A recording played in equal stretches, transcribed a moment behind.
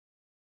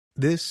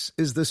This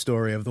is the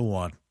story of the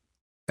one.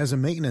 As a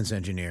maintenance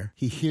engineer,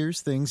 he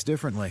hears things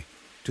differently.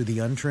 To the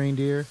untrained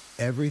ear,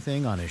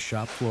 everything on his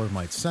shop floor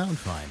might sound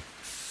fine,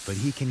 but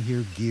he can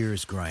hear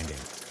gears grinding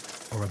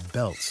or a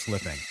belt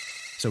slipping.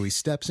 So he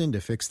steps in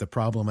to fix the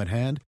problem at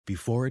hand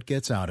before it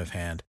gets out of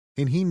hand.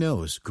 And he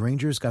knows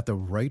Grainger's got the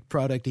right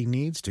product he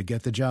needs to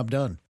get the job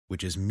done,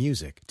 which is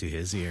music to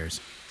his ears.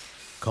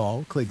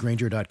 Call, click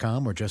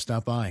Grainger.com, or just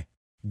stop by.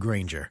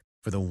 Grainger,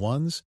 for the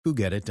ones who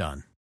get it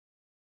done.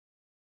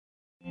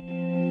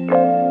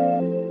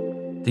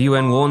 The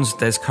UN warns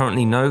there's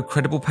currently no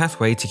credible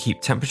pathway to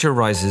keep temperature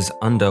rises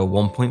under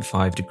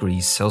 1.5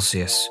 degrees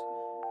Celsius.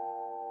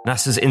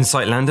 NASA's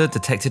InSight lander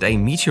detected a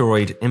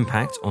meteoroid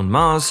impact on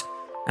Mars,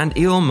 and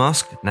Elon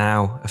Musk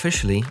now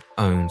officially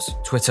owns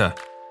Twitter.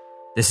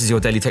 This is your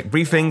Daily Tech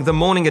Briefing, the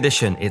morning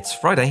edition. It's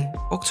Friday,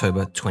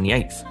 October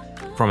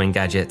 28th. From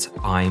Engadget,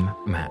 I'm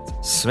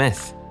Matt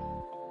Smith.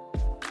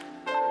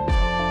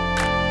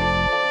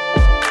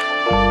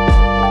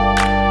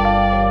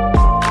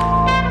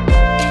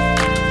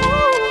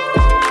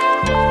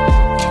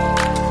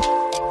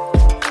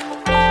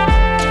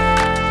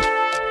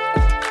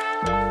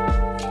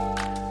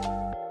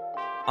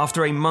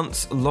 After a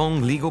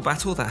months-long legal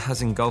battle that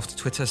has engulfed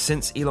Twitter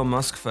since Elon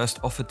Musk first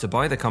offered to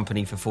buy the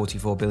company for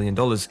 $44 billion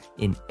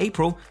in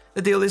April,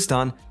 the deal is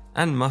done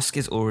and Musk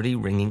is already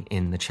ringing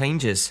in the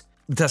changes.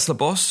 The Tesla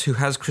boss, who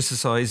has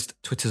criticized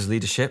Twitter's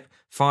leadership,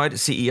 fired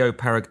CEO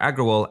Parag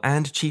Agrawal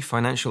and Chief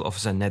Financial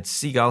Officer Ned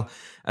Segal,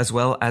 as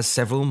well as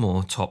several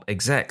more top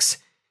execs.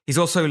 He's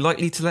also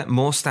likely to let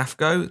more staff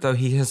go, though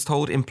he has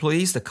told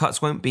employees the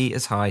cuts won't be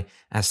as high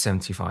as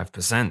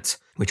 75%,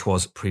 which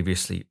was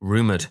previously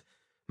rumored.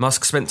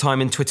 Musk spent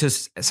time in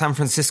Twitter's San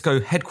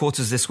Francisco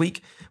headquarters this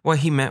week, where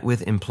he met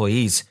with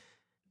employees.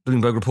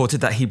 Bloomberg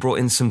reported that he brought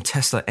in some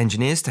Tesla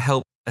engineers to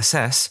help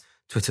assess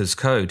Twitter's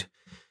code.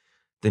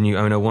 The new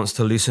owner wants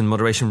to loosen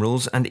moderation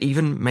rules and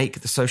even make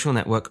the social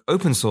network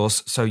open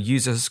source so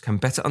users can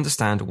better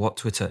understand what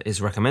Twitter is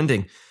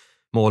recommending.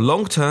 More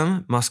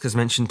long-term, Musk has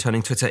mentioned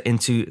turning Twitter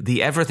into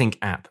the Everything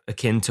app,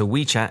 akin to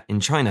WeChat in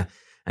China,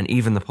 and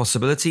even the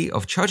possibility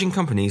of charging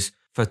companies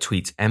for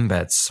tweet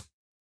embeds.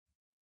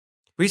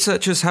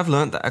 Researchers have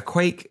learned that a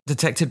quake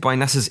detected by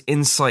NASA's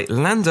InSight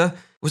lander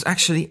was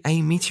actually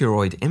a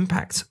meteoroid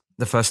impact,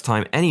 the first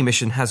time any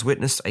mission has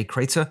witnessed a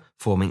crater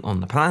forming on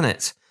the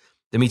planet.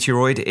 The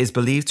meteoroid is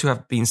believed to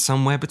have been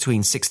somewhere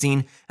between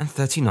 16 and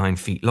 39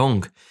 feet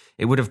long.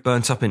 It would have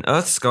burnt up in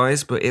Earth's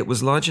skies, but it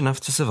was large enough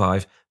to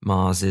survive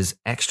Mars's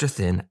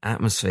extra-thin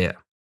atmosphere.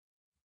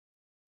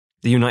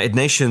 The United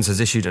Nations has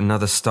issued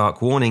another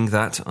stark warning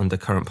that, under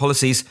current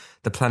policies,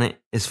 the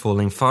planet is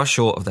falling far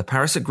short of the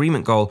Paris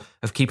Agreement goal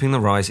of keeping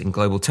the rise in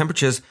global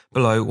temperatures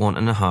below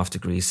 1.5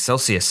 degrees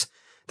Celsius.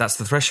 That's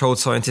the threshold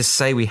scientists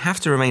say we have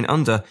to remain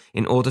under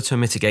in order to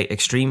mitigate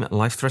extreme,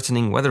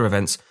 life-threatening weather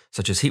events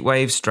such as heat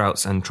waves,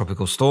 droughts, and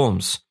tropical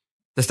storms.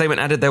 The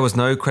statement added there was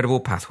no credible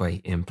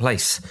pathway in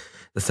place.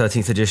 The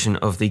 13th edition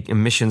of the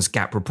Emissions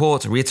Gap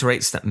Report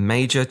reiterates that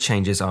major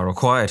changes are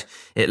required.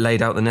 It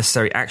laid out the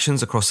necessary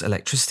actions across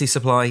electricity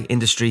supply,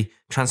 industry,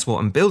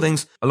 transport and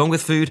buildings, along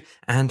with food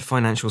and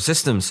financial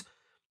systems.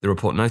 The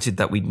report noted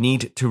that we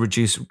need to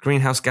reduce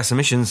greenhouse gas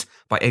emissions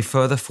by a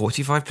further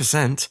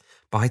 45%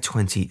 by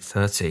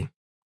 2030.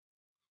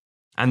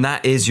 And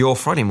that is your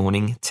Friday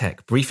morning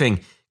tech briefing.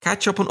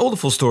 Catch up on all the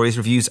full stories,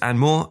 reviews and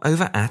more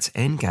over at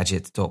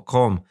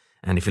Engadget.com.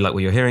 And if you like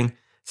what you're hearing,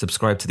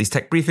 subscribe to these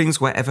tech briefings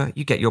wherever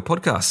you get your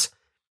podcasts.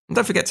 And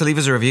don't forget to leave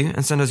us a review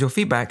and send us your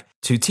feedback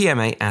to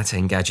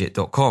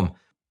tma@engadget.com.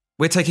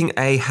 We're taking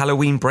a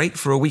Halloween break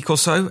for a week or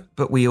so,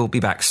 but we'll be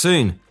back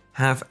soon.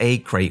 Have a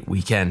great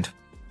weekend.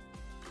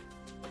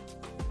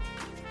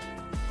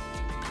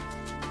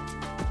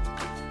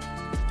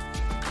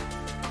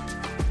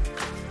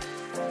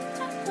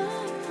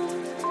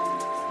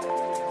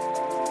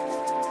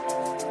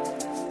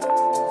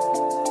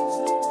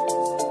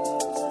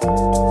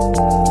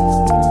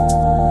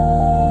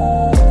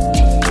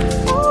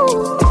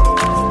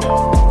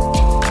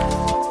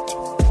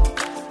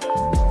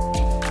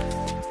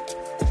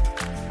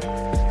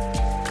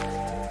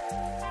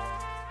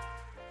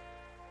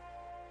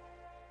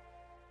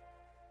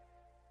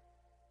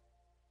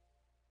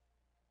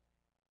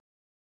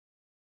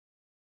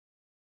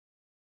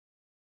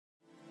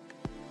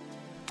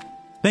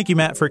 Thank you,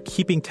 Matt, for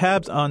keeping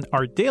tabs on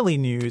our daily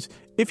news.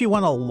 If you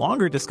want a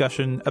longer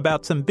discussion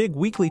about some big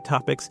weekly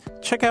topics,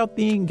 check out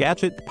the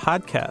Engadget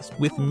podcast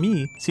with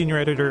me, Senior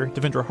Editor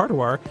Devendra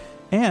Hardawar,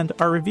 and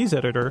our reviews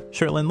editor,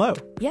 Sherlyn Lowe.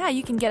 Yeah,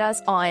 you can get us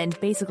on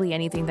basically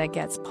anything that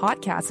gets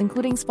podcasts,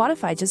 including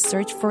Spotify. Just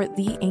search for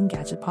the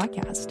Engadget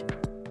podcast.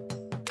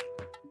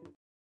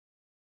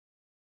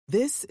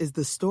 This is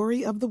the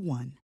story of the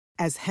one.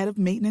 As head of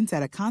maintenance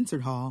at a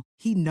concert hall,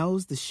 he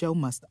knows the show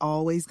must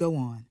always go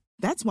on.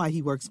 That's why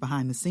he works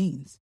behind the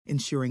scenes,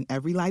 ensuring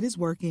every light is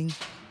working,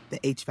 the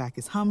HVAC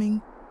is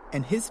humming,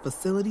 and his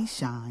facility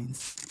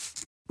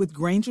shines. With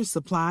Grainger's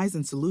supplies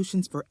and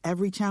solutions for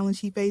every challenge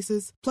he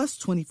faces, plus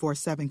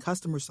 24/7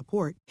 customer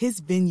support,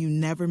 his venue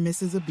never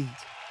misses a beat.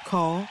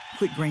 Call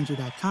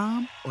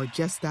quickgranger.com or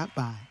just stop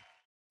by.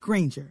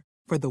 Grainger,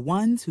 for the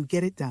ones who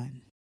get it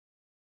done.